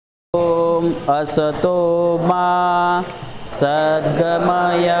ઓમ અસતો મા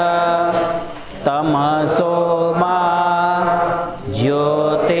સદ્ગમય તમસો મા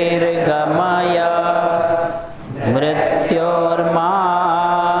જ્યોતિર્ગમય મૃત્યોર્મા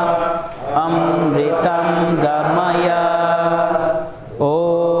અમૃતમ ગમય.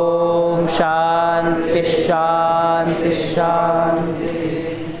 ઓમ શાંતિ શાંતિ શાંતિ.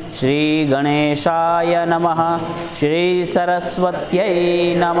 શ્રી ગણેશાય નમઃ. શ્રી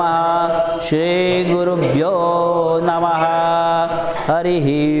સરસ્વત્यै નમઃ. શ્રી ગુરુભ્યો નમઃ. હરિ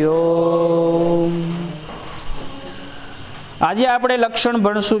ઓમ. આજે આપણે લક્ષણ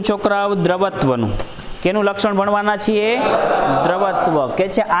ભણશું છોકરાઓ દ્રવત્વનું. કેનું લક્ષણ ભણવાના છીએ? દ્રવત્વ. કે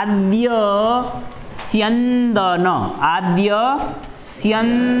છે આદ્ય સ્યંદન. આદ્ય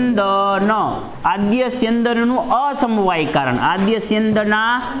સ્યંદન. આદ્ય સ્યંદનનું અસમવાયી કારણ. આદ્ય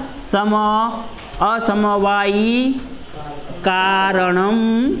સ્યંદના અસમવાયી કારણમ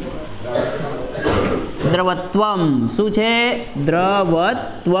દ્રવત્વમ. શું છે?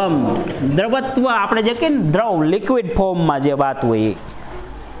 દ્રવત્વમ. દ્રવત્વ આપણે જે કે દ્રવ લિક્વિડ ફોર્મમાં જે વાત હોય.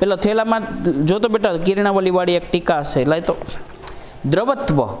 પેલા થેલામાં જોતો બેટા કિરણાવલી વાળી એક ટીકા છે. લાય તો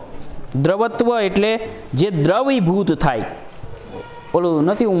દ્રવત્વ. દ્રવત્વ એટલે જે દ્રવીભૂત થાય. ઓલું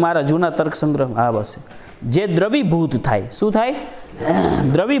નથી, હું મારા જૂના તર્ક સંગ્રહ. હા બસ. જે દ્રવીભૂત થાય. શું થાય?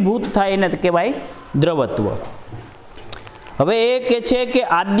 દ્રવીભૂત થાય એને કહેવાય દ્રવત્વ. હવે એ કે છે કે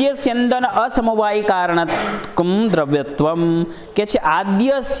આદ્ય સ્યંદન અસમવાયી કારણકમ દ્રવ્યત્વમ. કે છે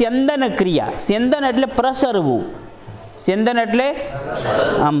આદ્ય સ્યંદન ક્રિયા. સ્યંદન એટલે પ્રસરવું. સ્યંદન એટલે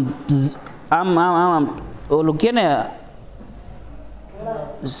આમ આમ આમ આમ ઓલું કે ને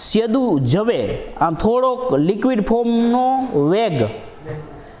સ્યદુ જવે. આમ થોડોક લિક્વિડ ફોર્મનો વેગ.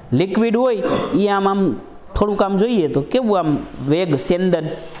 લિક્વિડ હોય એ આમ આમ થોડુંક આમ જોઈએ તો કેવું આમ વેગ. સ્યંદન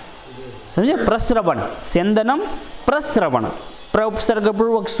સમજે? પ્રસ્રવણ. સ્યંદનમ પ્રસ્રવણ.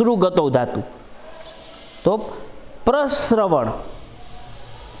 પ્રઉપસર્ગપૂર્વક શ્રુગતો ધાતુ તો પ્રસ્રવણ.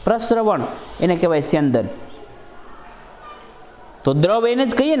 પ્રસ્રવણ એને કહેવાય સ્યંદન. તો દ્રવ એને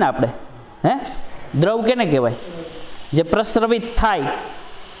જ કહીએ ને આપણે. હે દ્રવ કેને કહેવાય? જે પ્રસ્રવિત થાય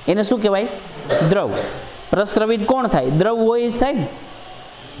એને શું કહેવાય? દ્રવ. પ્રસ્રવિત કોણ થાય? દ્રવ હોય જ થાય ને.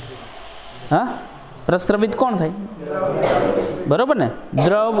 હા, પ્રસ્રવિત કોણ થાય? બરોબર ને.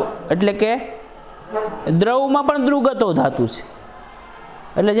 દ્રવ એટલે કે દ્રવમાં પણ દ્રુગતો ધાતુ છે.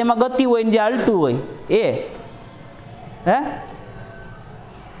 એટલે જેમાં ગતિ હોય ને જે હાલતું હોય એ. હે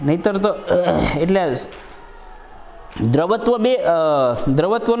નહીતર તો એટલે દ્રવત્વ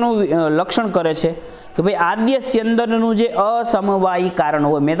દ્રવત્વનું લક્ષણ કરે છે કે ભાઈ આદ્ય સ્યંદનનું જે અસમવાયી કારણ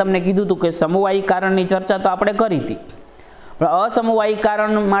હોય. મેં તમને કીધું હતું કે સમવાયી કારણની ચર્ચા તો આપણે કરી હતી, પણ અસમવાયી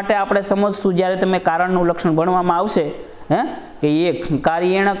કારણ માટે આપણે સમજશું જ્યારે તમે કારણનું લક્ષણ ભણવામાં આવશે. કે એક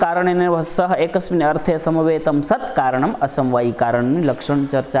કાર્યેણ કારણેન સહ એકસ્મિન અર્થે સમવેતમ સત કારણમ અસમવાયી કારણની લક્ષણ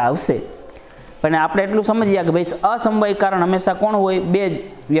ચર્ચા આવશે. પણ આપણે એટલું સમજીએ કે ભાઈ અસમવાયી કારણ હંમેશા કોણ હોય? બે જ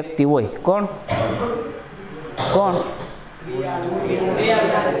વ્યક્તિ હોય. કોણ કોણ?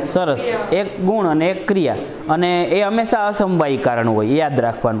 સરસ. એક ગુણ અને એક ક્રિયા. અને એ હંમેશા અસમવાયી કારણ હોય, યાદ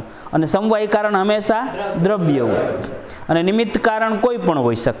રાખવાનું. અને સમવાયી કારણ હંમેશા દ્રવ્ય હોય. અને નિમિત્ત કારણ કોઈ પણ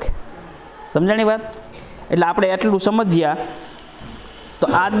હોઈ શકે. સમજાણી વાત? એટલે આપણે એટલું સમજ્યા તો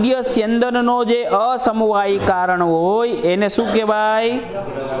આદ્ય સ્યંદનનો જે અસમવાયી કારણ હોય એને શું કહેવાય?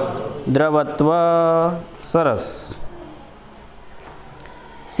 દ્રવત્વ. સરસ.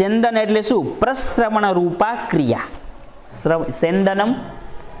 સ્યંદન એટલે શું? પ્રસ્રવણ રૂપા ક્રિયા. સ્યંદનમ.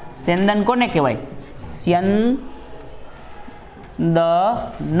 સ્યંદન કોને કહેવાય? સ્યંદન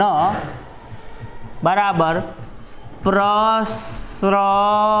બરાબર પ્રસ્રવણ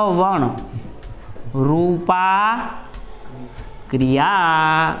રૂપા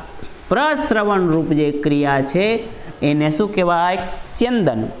ક્રિયા. પ્રસ્રવણ રૂપ જે ક્રિયા છે એને શું કહેવાય?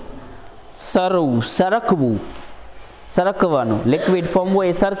 સ્યંદન. સરકવું. સરકવાનું. લિક્વિડ ફોર્મ હોય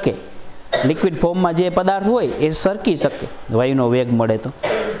એ સરકે. લિક્વિડ ફોર્મમાં જે પદાર્થ હોય એ સરકી શકે વાયુનો વેગ મળે તો.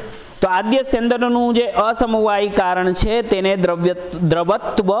 તો આદ્ય સ્યંદનનું જે અસમવાયી કારણ છે તેને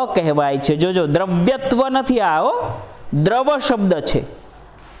દ્રવત્વ કહેવાય છે. જોજો દ્રવ્યત્વ નથી, આવો દ્રવ શબ્દ છે.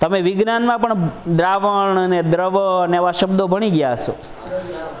 તમે વિજ્ઞાનમાં પણ દ્રાવણ અને દ્રવ અને એવા શબ્દો ભણી ગયા હશો.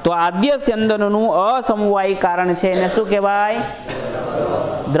 તો આદ્ય સ્યંદનનું અસમવાયી કારણ છે એને શું કહેવાય?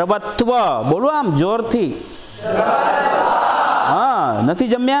 દ્રવત્વ. બોલો આમ જોરથી. હા,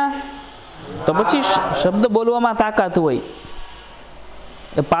 નથી જમ્યા તો પછી શબ્દ બોલવામાં તાકાત હોય,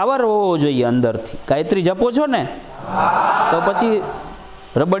 એ પાવર હોવો જોઈએ અંદરથી. ગાયત્રી જપો છો ને તો પછી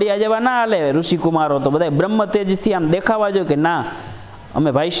રબડિયા જેવા ના હાલે. ઋષિકુમારો તો બધા બ્રહ્મ તેજથી આમ દેખાવા જોઈએ કે ના અમે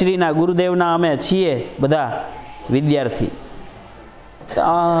ભાઈશ્રીના ગુરુદેવના અમે છીએ બધા વિદ્યાર્થી.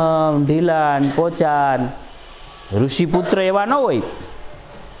 ઢીલા પોચા ઋષિપુત્ર એવા ન હોય.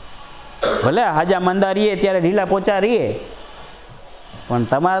 ભલે હાજા મંદા રહીએ ત્યારે ઢીલા પોચા રહીએ, પણ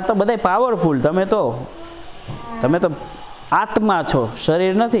તમારા તો બધા પાવરફુલ. તમે તો આત્મા છો,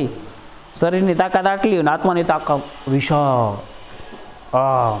 શરીર નથી. શરીરની તાકાત આટલી હોય ને આત્માની તાકાત વિશાળ.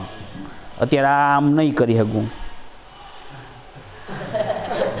 અત્યારે આમ નહીં કરી શકું.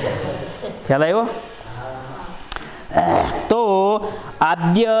 ખ્યાલ આવ્યો? તો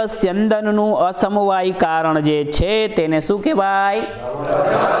આદ્ય સ્યંદનનું અસમવાય કારણ જે છે તેને શું કહેવાય?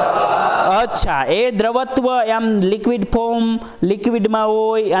 અચ્છા, એ દ્રવત્વ આમ લિક્વિડ ફોર્મ, લિક્વિડમાં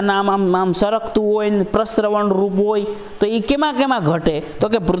હોય અને આમ સરકતું હોય ને પ્રસ્રવણ રૂપ હોય, તો એ કેમાં ઘટે? તો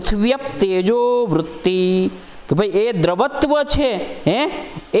કે પૃથ્વ્યપ તેજો વૃત્તિ. કે ભાઈ એ દ્રવત્વ છે,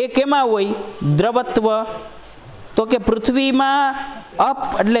 એ કેમાં હોય દ્રવત્વ? તો કે પૃથ્વીમાં અપ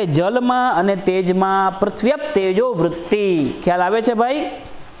એટલે જલમાં અને તેજમાં પૃથ્વ્યપ તેજો વૃત્તિ. ખ્યાલ આવે છે ભાઈ?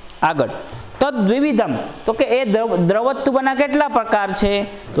 આગળ તદ્વિવિધમ, તો કે એ દ્રવત્વના કેટલા પ્રકાર છે?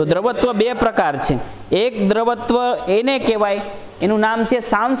 તો દ્રવત્વ બે પ્રકાર છે. એક દ્રવત્વ એને કહેવાય, એનું નામ છે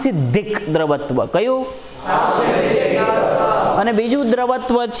સાંસિદ્ધિક દ્રવત્વ. કયું? અને બીજું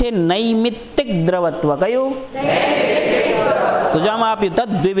દ્રવત્વ છે નૈમિત્તિક દ્રવત્વ. કયું? તો જો આમાં આપ્યું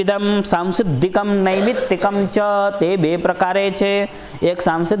તદ્વિવિધમ સાંસિદ્ધિકમ નૈમિત્તિકમ ચ, તે બે પ્રકારે છે. એક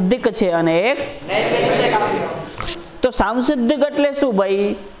સાંસિદ્ધિક છે અને એક નૈમિત્તિક. તો સાંસિદ્ધિક એટલે શું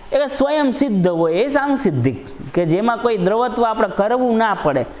ભાઈ? એટલે સ્વયં સિદ્ધ હોય એ સાંસિદ્ધિક, કે જેમાં કોઈ દ્રવત્વ આપણે કરવું ના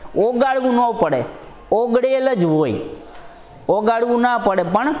પડે, ઓગાળવું ન પડે, ઓગળેલ જ હોય. ઓગાળવું ના પડે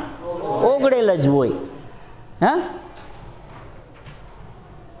પણ ઓગળેલ જ હોય. હા,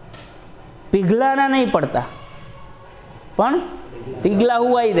 पिघलाना नहीं पड़ता पण पिघला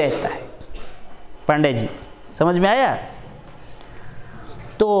हुआ ही रहता है. पांडे जी समझ में आया?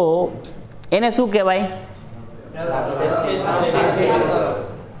 तो એને શું કહેવાય?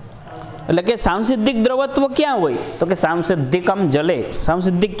 એટલે કે સાંસિદ્ધિક દ્રવત્વ ક્યાં હોય? તો કે સાંસિદ્ધિકમ જલે.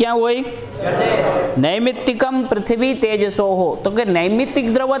 સાંસિદ્ધિક ક્યાં હોય? નૈમિત્તિકમ પૃથ્વી તેજસોહો. તો કે નૈમિત્તિક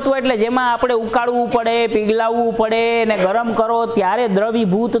દ્રવત્વ એટલે જેમાં આપણે ઉકાળવું પડે, પીગલાવવું પડે ને ગરમ કરો ત્યારે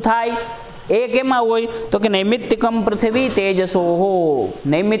દ્રવીભૂત થાય, એ કેમાં હોય? તો કે નૈમિત્તિકમ પૃથ્વી તેજસોહો.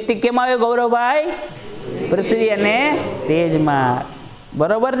 નૈમિત્તિક કેમાં આવે ગૌરવભાઈ? પૃથ્વી અને તેજમાં.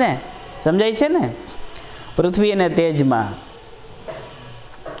 બરોબર ને? સમજાય છે ને? પૃથ્વી અને તેજમાં.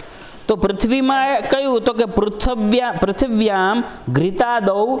 તો પૃથ્વીમાં કયું? તો કે પૃથ્વ્યામ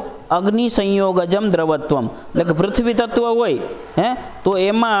ઘૃતાદૌ અગ્નિ સંયોગજમ દ્રવત્વમ. એટલે કે પૃથ્વી તત્વ હોય તો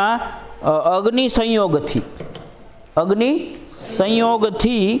એમાં અગ્નિ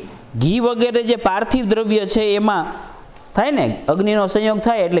સંયોગથી ઘી વગેરે જે પાર્થિવ દ્રવ્ય છે એમાં થાય ને, અગ્નિનો સંયોગ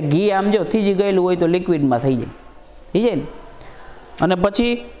થાય એટલે ઘી આમ જો થીજી ગયેલું હોય તો લિક્વિડમાં થઈ જાય ને. અને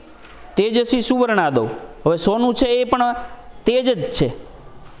પછી તેજસી સુવર્ણાદૌ. હવે સોનું છે એ પણ તેજ જ છે.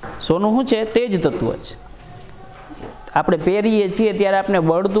 સોનું શું છે? તેજ તત્વ છે. આપણે પહેરીએ છીએ ત્યારે આપણે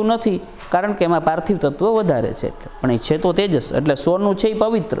બળતું નથી, કારણ કે એમાં પાર્થિવ તત્વ વધારે છે, પણ એ છે તો તેજસ. એટલે સોનું છે એ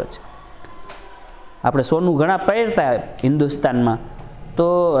પવિત્ર છે. આપણે સોનું ઘણા પહેરતા હિન્દુસ્તાનમાં, તો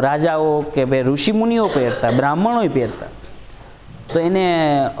રાજાઓ કે ભાઈ ઋષિમુનિઓ પહેરતા, બ્રાહ્મણો પહેરતા, તો એને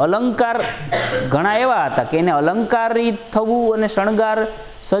અલંકાર ઘણા એવા હતા કે એને અલંકારિત થવું અને શણગાર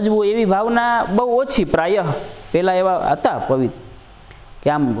સજવું એવી ભાવના બહુ ઓછી પ્રાયઃ પહેલાં એવા હતા પવિત્ર, કે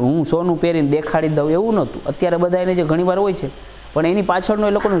આમ હું સોનું પહેરીને દેખાડી દઉં એવું નહોતું. અત્યારે બધા એને જે ઘણીવાર હોય છે, પણ એની પાછળનું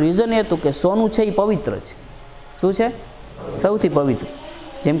એ લોકોનું રીઝન એ હતું કે સોનું છે એ પવિત્ર છે. શું છે? સૌથી પવિત્ર.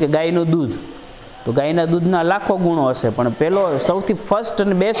 જેમ કે ગાયનું દૂધ, તો ગાયના દૂધના લાખો ગુણો હશે, પણ પહેલો સૌથી ફર્સ્ટ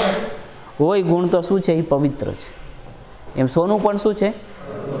અને બેસ્ટ હોય ગુણ તો શું છે? એ પવિત્ર છે. એમ સોનું પણ શું છે?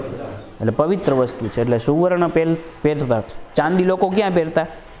 એટલે પવિત્ર વસ્તુ છે. એટલે સુવર્ણ પહેરતા. ચાંદી લોકો ક્યાં પહેરતા?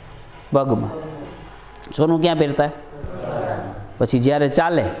 પગમાં. સોનું ક્યાં પહેરતા? પછી જ્યારે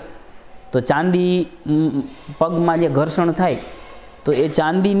ચાલે તો ચાંદી પગમાં જે ઘર્ષણ થાય તો એ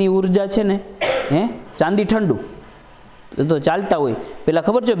ચાંદીની ઉર્જા છે ને, ચાંદી ઠંડુ તો ચાલતા હોય. પેલા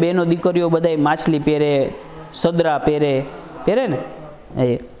ખબર છે બેનો દીકરીઓ બધા માછલી પહેરે, સદરા પહેરે ને, એ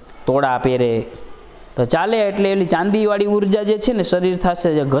તોડા પહેરે, તો ચાલે એટલે એલી ચાંદીવાળી ઉર્જા જે છે ને શરીર થશે,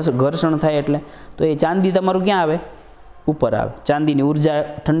 જે ઘર્ષણ થાય એટલે, તો એ ચાંદી તમારું ક્યાં આવે? ઉપર આવે. ચાંદીની ઉર્જા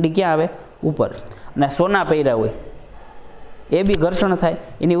ઠંડી ક્યાં આવે? ઉપર. અને સોના પહેર્યા હોય એ બી ઘર્ષણ થાય,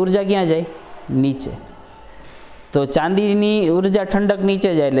 એની ઉર્જા ક્યાં જાય? નીચે. તો ચાંદીની ઉર્જા ઠંડક નીચે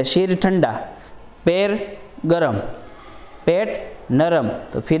જાય એટલે શિર ઠંડા, पैर गरम, पेट नरम,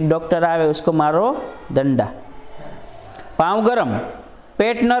 तो फिर डॉक्टर आवे उसको मारो डंडा. पाँव गरम,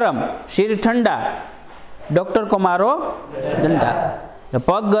 पेट नरम, शरीर ठंडा, डॉक्टर को मारो डंडा.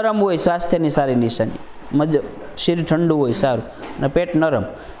 पग गरम हो स्वास्थ्य सारी निशानी, शरीर ठंडू हो सारू, पेट नरम,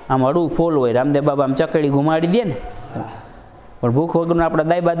 आम हड़ू फूल हो. रामदेव बाबा आम चकड़ी घुमाड़ी दे ने, पण भूख वगरनु आपणे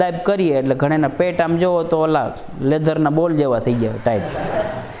दायबा दायब करीए એટલે ઘણાના પેટ આમ જોવો તો ઓલા લેધરના બોલ જેવા થઈ ગયા ટાઈટ,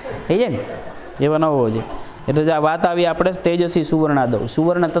 થઈ જાય ને, એવા ન હોવો જોઈએ. એટલે જે આ વાત આવી આપણે તેજસી સુવર્ણાદવ,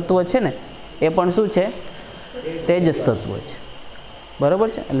 સુવર્ણ તત્વ છે ને એ પણ શું છે? તેજસ તત્વ છે. બરાબર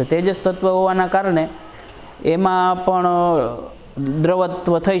છે. એટલે તેજસ તત્વ હોવાના કારણે એમાં પણ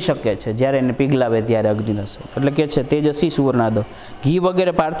દ્રવત્વ થઈ શકે છે જ્યારે એને પીગલાવે ત્યારે અગ્નિનશ. એટલે કે છે તેજસી સુવર્ણાદવ. ઘી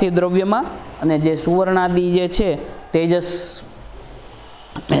વગેરે પાર્થિવ દ્રવ્યમાં અને જે સુવર્ણાદિ જે છે તેજસ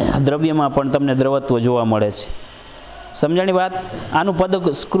દ્રવ્યમાં પણ તમને દ્રવત્વ જોવા મળે છે. સમજાણી વાત? આનું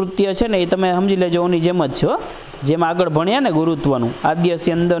પદ સ્કૃત્ય છે ને એ તમે સમજી લેજો, ઓની જેમ જ છે હો. જેમ આગળ ભણ્યા ને ગુરુત્વનું, આદ્ય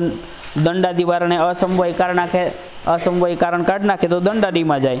સ્યંદન દંડાદિવારણે અસમવાય કારણ નાખે, અસમવાય કારણ કાઢ નાખે તો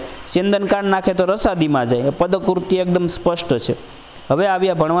દંડાદીમાં જાય, સ્યંદન કાઢ નાખે તો રસાદીમાં જાય. પદકૃતિ એકદમ સ્પષ્ટ છે. હવે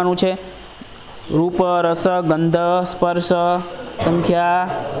આવ્યા ભણવાનું છે રૂપ, રસ, ગંધ, સ્પર્શ, સંખ્યા,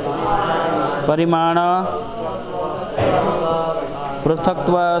 પરિમાણ,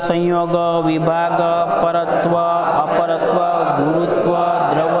 પૃથક્ત્વ, સંયોગ, વિભાગ, પરત્વ, અપરત્વ, ગુરુત્વ,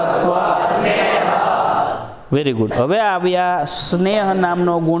 દ્રવત્વ. Very good. હવે આવ્યા સ્નેહ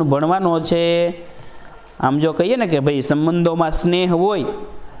નામનો ગુણ ભણવાનો છે. આમ જો કહીએ ને કે ભાઈ સંબંધોમાં સ્નેહ હોય,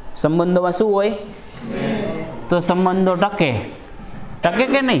 સંબંધોમાં શું હોય? તો સંબંધો ટકે, ટકે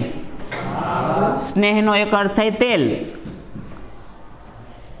કે નહીં? સ્નેહનો એક અર્થ થાય તેલ.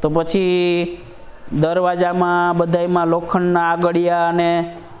 તો પછી દરવાજામાં બધાયમાં લોખંડના આગળિયા અને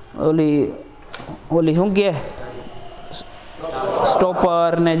ઓલી શું કહે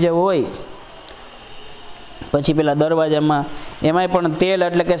સ્ટોપર ને જે હોય, પછી પેલા દરવાજામાં એમાંય પણ તેલ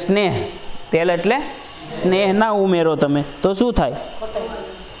એટલે કે સ્નેહ. તેલ એટલે સ્નેહ ના ઉમેરો તમે તો શું થાય?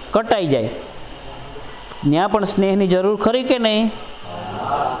 કટાઈ જાય. ત્યાં પણ સ્નેહની જરૂર ખરી કે નહીં?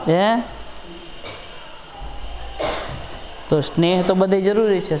 હે? તો સ્નેહ તો બધે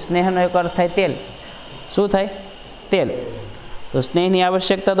જરૂરી છે. સ્નેહનો એક અર્થ થાય તેલ. શું થાય? તેલ. તો સ્નેહની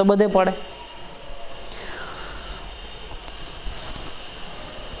આવશ્યકતા તો બધે પડે.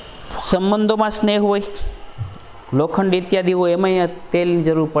 સંબંધોમાં સ્નેહ હોય, લોખંડ ઇત્યાદિ હોય, એમાં તેલની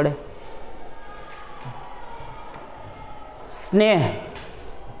જરૂર પડે. સ્નેહ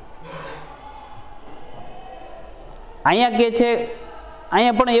અહીંયા કે છે,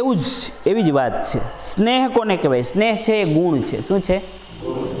 અહીંયા પણ એવી જ વાત છે. સ્નેહ કોને કહેવાય? સ્નેહ છે એ ગુણ છે. શું છે?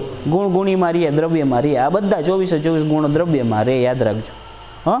 ગુણ. ગુણીમાં રહીએ, દ્રવ્યમાં રહીએ. આ બધા 24 ગુણો દ્રવ્યમાં રહે, યાદ રાખજો.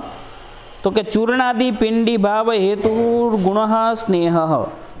 હ તો કે ચૂર્ણાદિ પિંડી ભાવ હેતુ ગુણ સ્નેહ.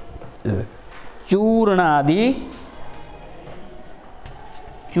 ચૂર્ણાદિ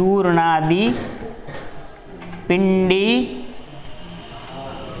પિંડી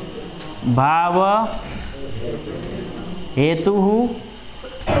ભાવ હેતુ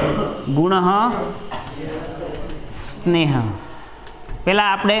ગુણ સ્નેહ. પહેલાં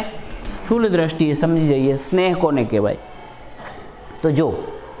આપણે સ્થૂળ દ્રષ્ટિએ સમજી જઈએ સ્નેહ કોને કહેવાય. તો જો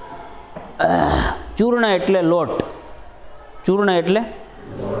ચૂર્ણ એટલે લોટ, ચૂર્ણ એટલે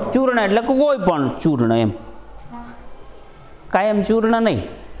કોઈ પણ ચૂર્ણ, એમ કાયમ ચૂર્ણ નહીં,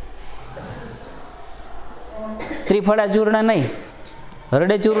 ત્રિફળા ચૂર્ણ નહીં,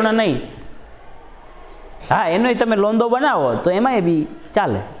 હરડે ચૂર્ણ નહીં. હા, એનોય તમે લોંદો બનાવો તો એમાંય બી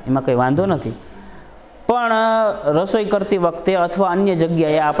ચાલે, એમાં કંઈ વાંધો નથી. પણ રસોઈ કરતી વખતે અથવા અન્ય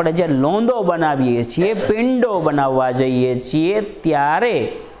જગ્યાએ આપણે જે લોંદો બનાવીએ છીએ, પિંડો બનાવવા જઈએ છીએ, ત્યારે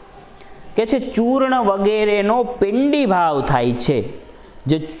કે છે ચૂર્ણ વગેરેનો પિંડી ભાવ થાય છે.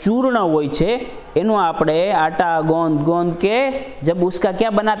 જે ચૂર્ણ હોય છે એનું આપણે આટા गोंद के जब उसका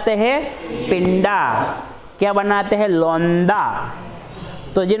क्या बनाते हैं? पिंडा. क्या बनाते हैं? लोंदा.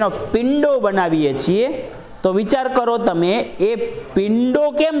 તો જેનો પિંડો બનાવીએ છીએ તો વિચાર કરો તમે, એ પિંડો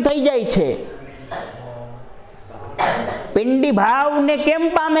કેમ થઈ જાય છે? પિંડી ભાવને કેમ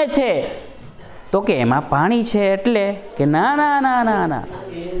પામે છે? તો કે એમાં પાણી છે એટલે કે ના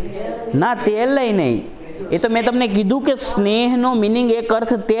તેલ નહીં. એ તો મેં તમને કીધું કે સ્નેહનો મિનિંગ એક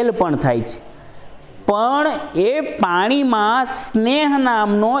અર્થ તેલ પણ થાય છે. પણ એ પાણીમાં સ્નેહ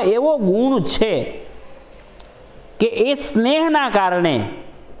નામનો એવો ગુણ છે કે એ સ્નેહના કારણે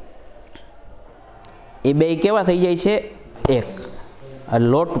એ બે કેવા થઈ જાય છે? એક. આ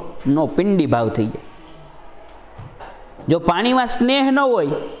લોટનો પિંડી ભાવ થઈ જાય. જો પાણીમાં સ્નેહ ન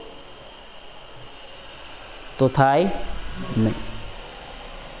હોય તો થાય નહીં.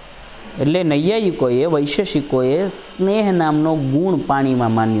 એટલે નૈયાયિકોએ, વૈશેષિકોએ સ્નેહ નામનો ગુણ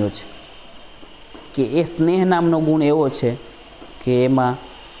પાણીમાં માન્યો છે કે એ સ્નેહ નામનો ગુણ એવો છે કે એમાં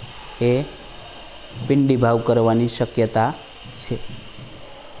એ પિંડી ભાવ કરવાની શક્યતા છે.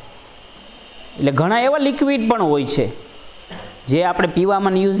 એટલે ઘણા એવા લિક્વિડ પણ હોય છે જે આપણે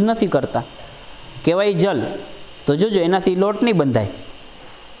પીવામાં યુઝ નથી કરતા, કહેવાય જલ. તો જોજો એનાથી લોટ નહીં બંધાય.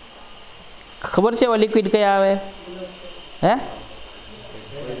 ખબર છે એવા લિક્વિડ કયા આવે? હે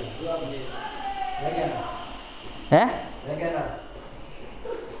હે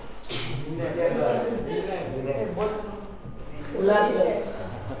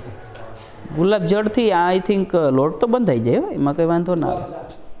ગુલાબ જળથી આઈ થિંક લોટ તો બંધાઈ જાય, એમાં કંઈ વાંધો ના આવે.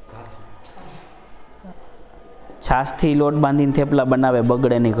 છાશથી લોટ બાંધીને થેપલા બનાવે,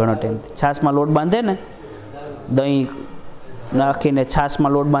 બગડે નહીં ઘણો ટાઈમથી. છાશમાં લોટ બાંધે ને, દહીં નાખીને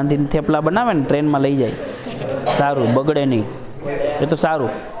છાશમાં લોટ બાંધીને થેપલા બનાવે ને, ટ્રેનમાં લઈ જાય, સારું, બગડે નહીં, એ તો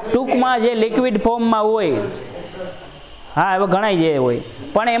સારું. ટૂંકમાં જે લિક્વિડ ફોર્મમાં હોય, હા હવે ઘણા જે હોય,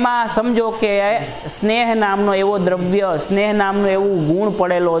 પણ એમાં સમજો કે સ્નેહ નામનો એવો દ્રવ્ય, સ્નેહ નામનું એવું ગુણ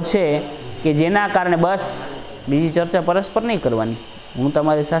પડેલો છે કે જેના કારણે, બસ બીજી ચર્ચા પરસ્પર નહીં કરવાની, હું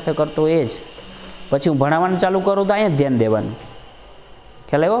તમારી સાથે કરતો એ જ. પછી હું ભણાવવાનું ચાલુ કરું તો અહીંયા જ ધ્યાન દેવાનું.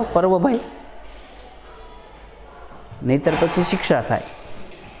 ખ્યાલ આવ્યો પર્વભાઈ? નહીંતર પછી શિક્ષા થાય.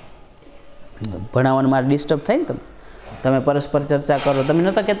 ભણાવવાનું મારે ડિસ્ટર્બ થાય ને. તમે પરસ્પર ચર્ચા કરો. તમે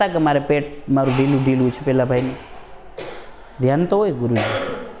નહોતા કહેતા કે મારે પેટ મારું ઢીલું ઢીલું છે પેલા ભાઈને? ધ્યાન તો હોય ગુરુજી,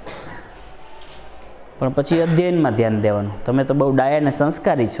 પણ પછી અધ્યયનમાં ધ્યાન દેવાનું. તમે તો બહુ ડાયા અને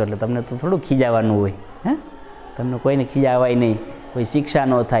સંસ્કારી છો, એટલે તમને તો થોડું ખીજાવાનું હોય. હે, તમને કોઈને ખીજાવાય નહીં, કોઈ શિક્ષા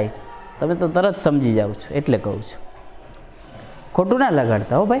ન થાય, તમે તો તરત સમજી જાઓ છો, એટલે કહું છું. ખોટું ના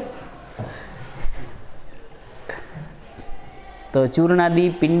લગાડતા હો ભાઈ. તો ચૂર્ણાદિ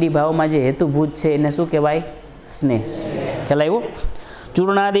પિંડી ભાવમાં જે હેતુભૂત છે એને શું કહેવાય? સ્નેહ. ખ્યાલ આવ્યો?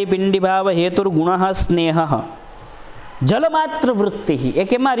 ચૂર્ણાદિ પિંડી ભાવ હેતુર્ગુણ સ્નેહ. જલમાત્ર વૃત્તિ, એ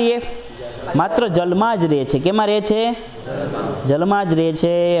કેમાં રહે? માત્ર જલમાં જ રહે છે. કેમાં રહે છે? જલમાં જ રહે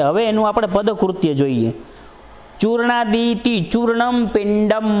છે. હવે એનું આપણે પદકૃત્ય જોઈએ. ચૂર્ણાદિતિ ચૂર્ણમ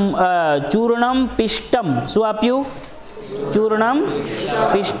પિંડમ ચૂર્ણમ પિષ્ટમ. શું આપ્યું? ચૂર્ણમ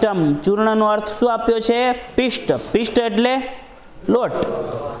પિષ્ટમ. ચૂર્ણનો અર્થ શું આપ્યો છે? પિષ્ટ. પિષ્ટ એટલે લોટ.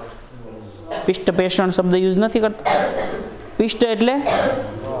 પિષ્ટ પેષણ શબ્દ યુઝ નથી કરતા. પિષ્ટ એટલે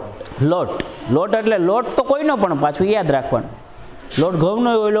લોટ. લોટ એટલે લોટ તો કોઈનો પણ પાછું યાદ રાખવાનું. લોટ ઘઉંનો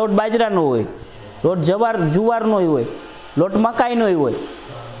હોય, લોટ બાજરાનો હોય, લોટ જુવારનો હોય, લોટ મકાઈનો હોય,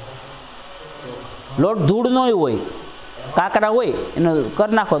 લોટ ધૂળનો હોય, કાકરા હોય એનો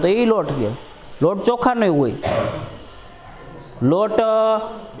કરી નાખો તો એ લોટ કહેવાય. લોટ ચોખાનો હોય, લોટ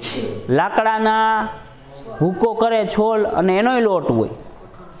લાકડાના ભૂકો કરે છોલ અને એનોય લોટ હોય,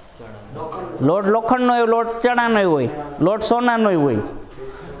 લોટ લોખંડનો હોય, લોટ ચણાનો હોય, લોટ સોનાનો હોય.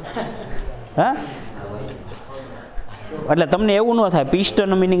 હા, એટલે તમને એવું ન થાય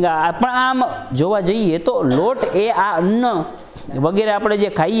પિષ્ટનો મિનિંગ આ. પણ આમ જોવા જઈએ તો લોટ એ આ અન્ન વગેરે આપણે જે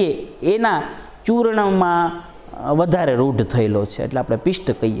ખાઈએ એના ચૂર્ણમાં વધારે રૂઢ થયેલો છે, એટલે આપણે પિષ્ટ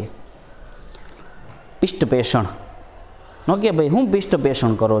કહીએ. પિષ્ટ પેષણ નો કે ભાઈ હું પિષ્ટ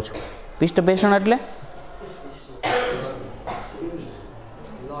પેષણ કરો છો? પિષ્ટ પેષણ એટલે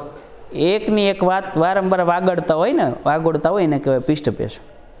એકની એક વાત વારંવાર વાગડતા હોય ને કહેવાય પિષ્ટ પેષણ.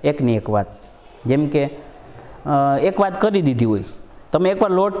 એકની એક વાત, જેમ કે એક વાત કરી દીધી હોય, તમે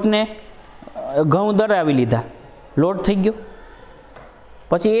એકવાર લોટને ઘઉં દળાવી લીધા, લોટ થઈ ગયો,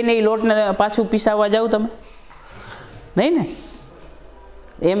 પછી એને એ લોટને પાછું પીસાવવા જાવ તમે? નહીં ને.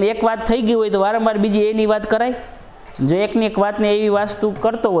 એમ એક વાત થઈ ગઈ હોય તો વારંવાર બીજી એની વાત કરાય? જો એકની એક વાતને એવી વાસ્તુ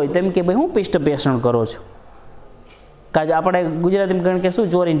કરતો હોય તેમ કે ભાઈ હું પિષ્ટ પેષણ કરો છો? કાજ આપણે ગુજરાતીમાં કારણ કે શું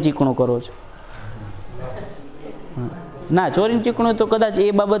ચોરીને ચીકણું કરો છો? ના, ચોરીને ચીકણું તો કદાચ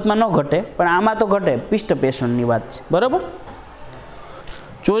એ બાબતમાં ન ઘટે, પણ આમાં તો ઘટે. પિષ્ટ પેષણની વાત છે, બરાબર?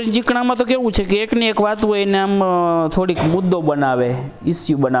 ચોરી ચીકણામાં તો કેવું છે કે એકની એક વાત હોય એને આમ થોડીક મુદ્દો બનાવે,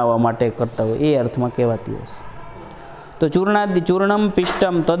 ઇસ્યુ બનાવવા માટે કરતા હોય, એ અર્થમાં કહેવાતી હશે. તો ચૂર્ણમ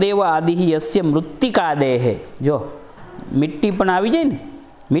પિષ્ટમ તદેવ આદિ યસ્ય મૃત્તિકા દેહે. જો મિટ્ટી પણ આવી જાય ને,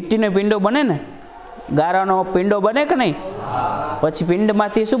 મિટ્ટીનો પિંડો બને ને, ગારાનો પિંડો બને કે નહીં? પછી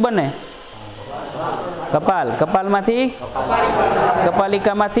પિંડમાંથી શું બને? કપાલ. કપાલમાંથી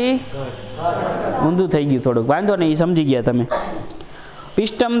કપાલિકામાંથી ઊંધું થઈ ગયું થોડુંક, વાંધો નહીં, સમજી ગયા તમે.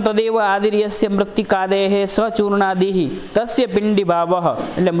 પિષ્ટમ તદેવ આદિર્યસ્ય મૃત્તિકાદેહે સચૂર્ણાદિ તસ્ય પિંડી ભાવ.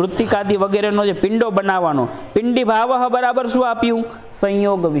 એટલે મૃત્તિકાદિ વગેરેનો જે પિંડો બનાવવાનો, પિંડી ભાવ બરાબર શું આપ્યું?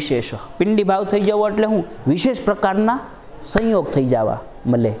 સંયોગ વિશેષ. પિંડી ભાવ થઈ જવો એટલે હું? વિશેષ પ્રકારના સંયોગ થઈ જવા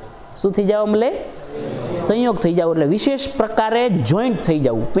મળે. શું થઈ જવા મળે? સંયોગ થઈ જવું, એટલે વિશેષ પ્રકારે જોઈન્ટ થઈ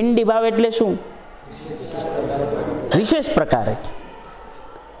જવું. પિંડી ભાવ એટલે શું? વિશેષ પ્રકારે.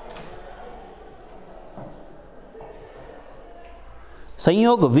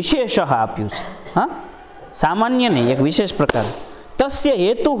 સંયોગ વિશેષ આપ્યું છે. હા, સામાન્ય નહીં, એક વિશેષ પ્રકાર. તસ્ય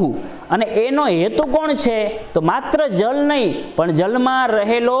હેતુ, અને એનો હેતુ કોણ છે? તો માત્ર જલ નહીં, પણ જલમાં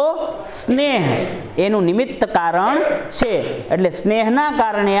રહેલો સ્નેહ એનું નિમિત્ત કારણ છે. એટલે સ્નેહના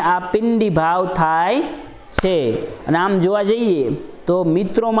કારણે આ પિંડી ભાવ થાય છે. અને આમ જોવા જઈએ તો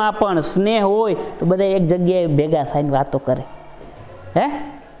મિત્રોમાં પણ સ્નેહ હોય તો બધા એક જગ્યાએ ભેગા થઈને વાતો કરે. હે,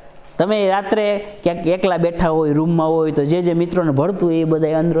 તમે રાત્રે ક્યાંક એકલા બેઠા હોય, રૂમમાં હોય, તો જે મિત્રોને ભળતું હોય એ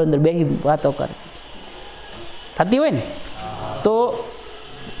બધા અંદર અંદર બેસી વાતો કરે. થતી હોય ને? તો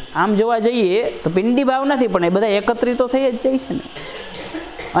આમ જોવા જઈએ તો પિંડી ભાવ નથી, પણ એ બધા એકત્રિત તો થઈ જ જાય છે ને.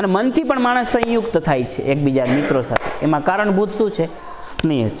 અને મનથી પણ માણસ સંયુક્ત થાય છે એકબીજા મિત્રો સાથે. એમાં કારણભૂત શું છે?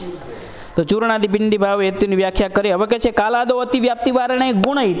 સ્નેહ છે. તો ચૂર્ણાદિ પિંડી ભાવ હેતુની વ્યાખ્યા કરી. હવે કે છે કાલાદો અતિવ્યાપ્તિ વારણે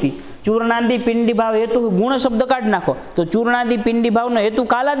ગુણ હતી. ચૂર્ણાદિ પિંડી ભાવ હેતુ ગુણ શબ્દ કાઢી નાખો તો ચૂર્ણાદિ પિંડી ભાવનો હેતુ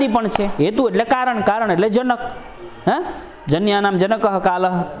કાલાદિ પણ છે. હેતુ એટલે કારણ, કારણ એટલે જનક. હા, જન્યાનામ જનક કાલ,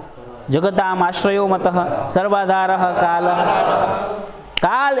 જગતામ આશ્રયો મત, સર્વાધાર કાલ.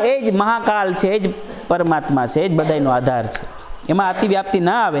 કાલ એ જ મહાકાલ છે, એ જ પરમાત્મા છે, એ જ બધાનો આધાર છે. એમાં અતિવ્યાપ્તિ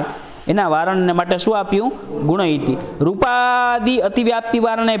ના આવે એના વારણને માટે શું આપ્યું? ગુણ ઇતિ. રૂપાદિ અતિવ્યાપ્તિ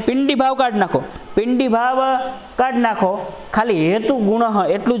વારણે પિંડી ભાવ કાઢી નાખો. પિંડી ભાવ કાઢી નાખો, ખાલી હેતુ ગુણ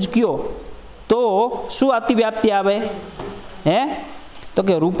એટલું જ કયો તો શું અતિવ્યાપ્તિ આવે? હે, તો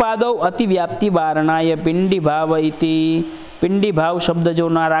કે રૂપાદૌ અતિવ્યાપ્તિ વારણાય પિંડી ભાવ ઇતિ. પિંડી ભાવ શબ્દ જો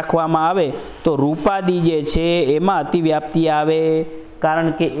ના રાખવામાં આવે તો રૂપાદિ જે છે એમાં અતિવ્યાપ્તિ આવે,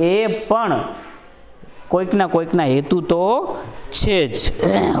 કારણ કે એ પણ કોઈકના કોઈકના હેતુ તો છે જ.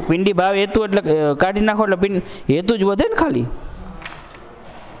 પિંડી ભાવ હેતુ એટલે કાઢી નાખો એટલે હેતુ જ વધે ને ખાલી.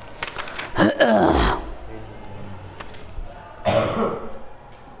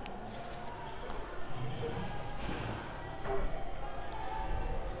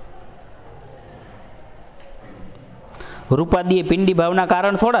 રૂપાદી એ પિંડી ભાવના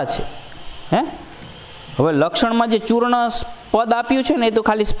કારણ થોડા છે. હે, હવે લક્ષણમાં જે ચૂર્ણ પદ આપ્યું છે ને એ તો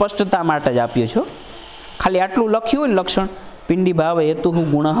ખાલી સ્પષ્ટતા માટે જ આપ્યું છે. ખાલી આટલું લખ્યું હોય ને લક્ષણ, પિંડી ભાવ હેતુ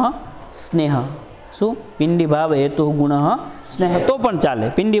ગુણ સ્નેહ. શું? પિંડી ભાવ હેતુ ગુણ સ્નેહ તો પણ ચાલે.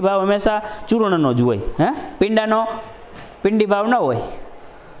 પિંડી ભાવ હંમેશા ચૂર્ણનો જ હોય. હે, પિંડાનો પિંડી ભાવ ન હોય.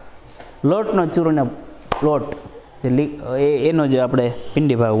 લોટનો ચૂર્ણ લોટ એનો જ આપણે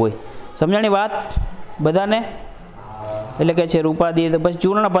પિંડી ભાવ હોય. સમજાણી વાત બધાને? એટલે કે છે રૂપાદી. પછી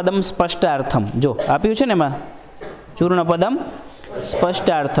ચૂર્ણ પદમ સ્પષ્ટાર્થમ જો આપ્યું છે ને એમાં, ચૂર્ણ પદમ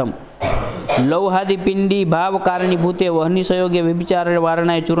સ્પષ્ટાર્થમ. લૌહાદિ પિંડી ભાવ કારણીભૂતે વહની સહયોગે વિચાર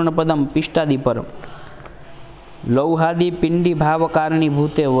વારણાય ચૂર્ણ પદમ પિષ્ટાદિ પર. લૌહાદિ પિંડી ભાવ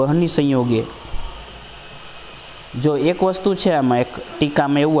કારણીભૂતે વહની સંયોગે. જો એક વસ્તુ છે આમાં, એક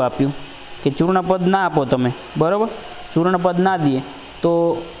ટીકામાં એવું આપ્યું કે ચૂર્ણપદ ના આપો તમે, બરાબર, ચૂર્ણપદ ના દે તો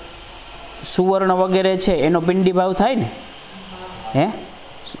સુવર્ણ વગેરે છે એનો પિંડી ભાવ થાય ને. હે,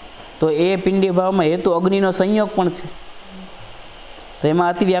 તો એ પિંડી ભાવમાં હેતુ અગ્નિનો સંયોગ પણ છે, તો એમાં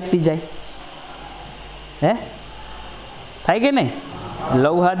અતિવ્યાપ્તિ જાય. હે, થાય કે નહીં?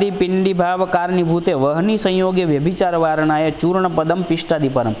 લૌહાદિ પિંડી ભાવ કારણીભૂતે વહની સંયોગે વ્યભિચાર વારણાએ ચૂર્ણ પદમ પિષ્ટાદિ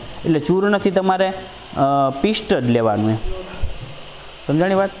પરમ. એટલે ચૂર્ણથી તમારે પિષ્ટ જ લેવાનું. એમ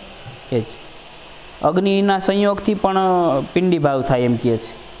સમજાણી વાત? એ જ અગ્નિના સંયોગથી પણ પિંડી ભાવ થાય એમ કહે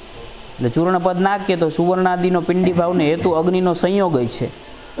છે. એટલે ચૂર્ણપદ નાખીએ તો સુવર્ણાદિનો પિંડી ભાવને હેતુ અગ્નિનો સંયોગ છે.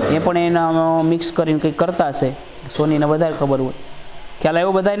 એ પણ એના મિક્સ કરીને કંઈક કરતા હશે, સોનીને વધારે ખબર હોય. ખ્યાલ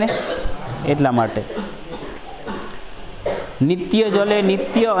આવ્યો બધાને? એટલા માટે નિત્ય જલે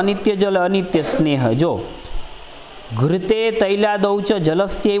નિત્ય, અનિત્ય જલે અનિત્ય સ્નેહ. જો ઘૃતે તૈલાદૌચ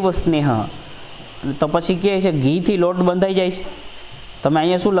જલસ્યૈવ સ્નેહ, તો પછી કહે છે ઘીથી લોટ બંધાઈ જાય છે. તમે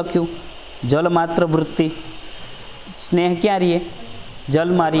અહીંયા શું લખ્યું? જલ માત્ર વૃત્તિ, સ્નેહ ક્યાં રહીએ?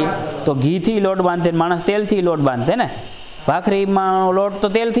 જલમાં રહીએ. તો ઘીથી લોટ બાંધે, માણસ તેલથી લોટ બાંધે ને. ભાખરીમાં લોટ તો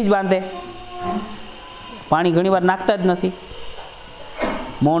તેલથી જ બાંધે, પાણી ઘણીવાર નાખતા જ નથી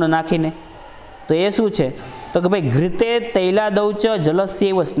મોણ નાખીને. તો એ શું છે? તો કે ભાઈ ઘૃતે તૈલાદૌચ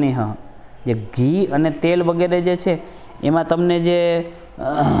જલસ્યૈવ સ્નેહ. જે ઘી અને તેલ વગેરે જે છે એમાં તમને જે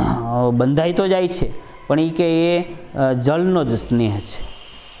બંધાઈ તો જાય છે, પણ એ કે એ જલનો જ સ્નેહ છે.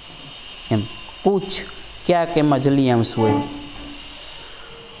 એમ પૂછ ક્યાંક એમાં જલિયાંશ હોય.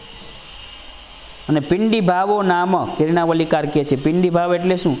 અને પિંડી ભાવો નામ કિરણાવલિકાર કહે છે. પિંડી ભાવ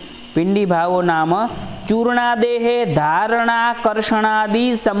એટલે શું? પિંડી ભાવો નામ ચૂર્ણાદેહે ધારણાકર્ષણાદિ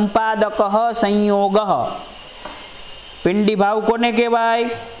સંપાદક સંયોગ. પિંડી ભાવ કોને કહેવાય?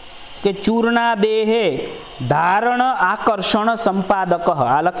 કે ચૂર્ણાદેહે ધારણ આકર્ષણ સંપાદક.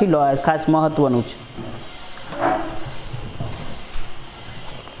 આ લખી લો, ખાસ મહત્વનું છે.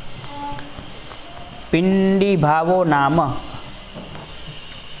 પિંડી ભાવો નામ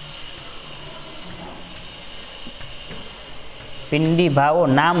પિંડી ભાવો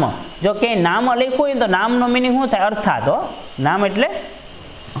નામ. જો કે નામ લખ્યું હોય તો નામનો મિનિંગ શું થાય? અર્થાત. નામ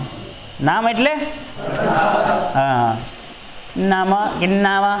એટલે હા, નામ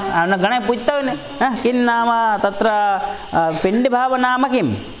કિન્નામાં આને ઘણા પૂછતા હોય ને, હા કિન્નામાં તત્ર પિંડી ભાવ નામ કિમ,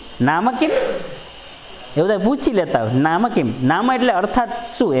 નામ કિમ, એવું બધા પૂછી લેતા હોય. નામ કિમ, નામ એટલે અર્થાત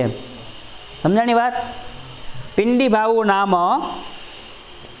શું એમ. સમજાણી વાત? પિંડી ભાવો નામ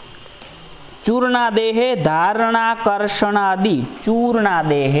ચૂર્ણાદેહે ધારણાકર્ષણાદિ.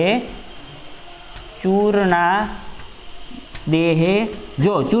 ચૂર્ણાદેહે, ચૂર્ણા દેહે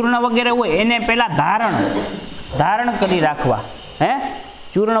જો ચૂર્ણ વગેરે હોય એને પહેલાં ધારણ કરી રાખવા. હે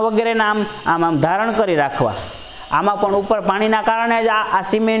ચૂર્ણ વગેરેના આમ આમ આમ ધારણ કરી રાખવા. આમાં પણ ઉપર પાણીના કારણે જ આ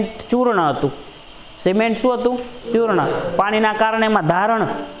સિમેન્ટ ચૂર્ણ હતું. સિમેન્ટ શું હતું? ચૂર્ણ. પાણીના કારણે એમાં ધારણ,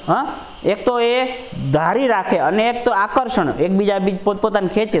 હા, એક તો એ ધારી રાખે અને એક તો આકર્ષણ, એકબીજા પોતપોતાને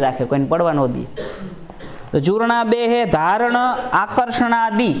ખેંચી રાખે, કોઈને પડવા ન દે. તો ચૂર્ણા બે હે ધારણ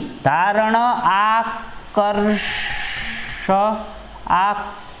આકર્ષણાદિ. ધારણ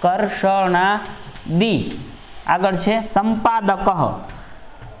આકર્ષણાદિ. આગળ છે સંપાદક.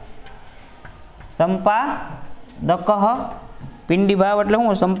 સંપાદક પિંડી ભાવ એટલે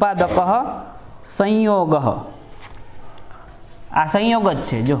શું? સંપાદક સંયોગ. આ સંયોગ જ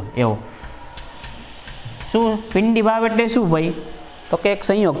છે જો એવો. શું પિંડી ભાવ એટલે શું ભાઈ? તો કે એક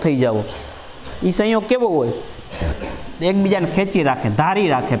સંયોગ થઈ જાવો. એ સંયોગ કેવો હોય? એકબીજાને ખેંચી રાખે, ધારી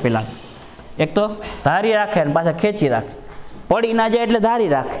રાખે. પહેલાં એક તો ધારી રાખે અને પાછા ખેંચી રાખે. પડી ના જાય એટલે ધારી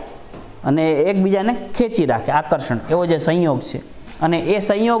રાખે અને એકબીજાને ખેંચી રાખે, આકર્ષણ. એવો જે સંયોગ છે. અને એ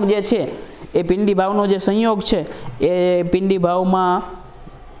સંયોગ જે છે એ પિંડી ભાવનો જે સંયોગ છે એ પિંડી ભાવમાં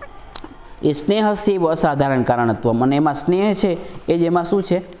એ સ્નેહ છે અસાધારણ કારણત્વ. અને એમાં સ્નેહ છે એ જ એમાં શું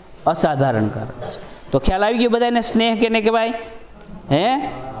છે? અસાધારણ કારણ છે. તો ખ્યાલ આવી ગયો બધાને? સ્નેહ કેને કહેવાય? હે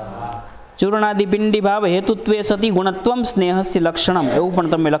ચૂર્ણાદિ પિંડી ભાવ હેતુત્વે સતી ગુણત્વમ સ્નેહસ્ય લક્ષણમ, એવું પણ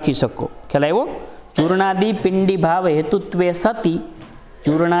તમે લખી શકો. ખ્યાલ આવ્યો? ચૂર્ણાદિ પિંડી ભાવ હેતુત્વે સતી,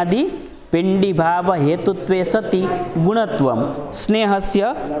 ચૂર્ણાદિ પિંડી ભાવ હેતુત્વે સતી ગુણત્વમ સ્નેહસ્ય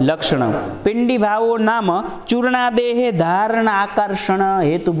લક્ષણમ. પિંડી ભાવો નામ ચૂર્ણાદેહે ધારણ આકર્ષણ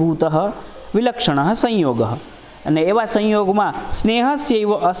હેતુભૂત વિલક્ષણ સંયોગ. અને એવા સંયોગમાં સ્નેહસ્ય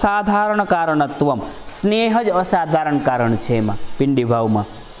એવ અસાધારણ કારણત્વમ. સ્નેહ જ અસાધારણ કારણ છે એમાં પિંડી ભાવમાં.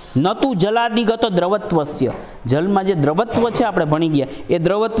 નતુ જલાદિગત દ્રવત્વસ્ય. જલમાં જે દ્રવત્વ છે આપણે ભણી ગયા એ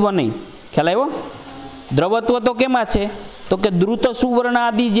દ્રવત્વ નહીં. ખ્યાલ આવ્યો? દ્રવત્વ તો કેમાં છે? તો કે દ્રુત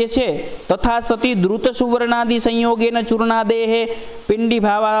સુવર્ણાદિ જે છે તથા સતી દ્રુત સુવર્ણાદિ સંયોગેન ચૂર્ણાદેહે પિંડી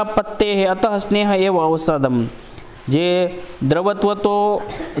ભાવાપત્તે અતઃ સ્નેહ એવ ઔષધમ. જે દ્રવત્વ તો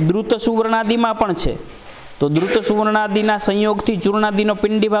દ્રુત સુવર્ણાદિમાં પણ છે. તો દ્રુત સુવર્ણાદિના સંયોગથી ચૂર્ણાદિનો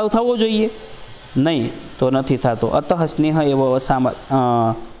પિંડી ભાવ થવો જોઈએ? નહીં, તો નથી થતો. અતઃ સ્નેહ એવો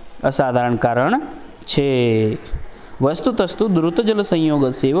અસાધારણ કારણ છે. વસ્તુતસ્તુ દ્રુતજલ સંયોગ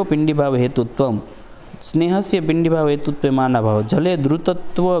એવ પિંડી ભાવ હેતુત્વમ સ્નેહસ્ય પિંડી ભાવ હેતુત્વે માના ભાવ જલે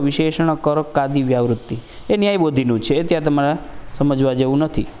દ્રુતત્વ વિશેષણ કરકાદિ વ્યાવૃત્તિ. એ ન્યાયબોધિનું છે. એ ત્યાં તમારે સમજવા જેવું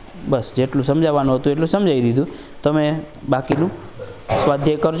નથી. બસ જેટલું સમજાવવાનું હતું એટલું સમજાવી દીધું. તમે બાકીનું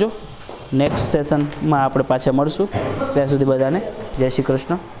સ્વાધ્યાય કરજો. નેક્સ્ટ સેશનમાં આપણે પાછા મળશું. ત્યાં સુધી બધાને જય શ્રી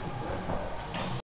કૃષ્ણ.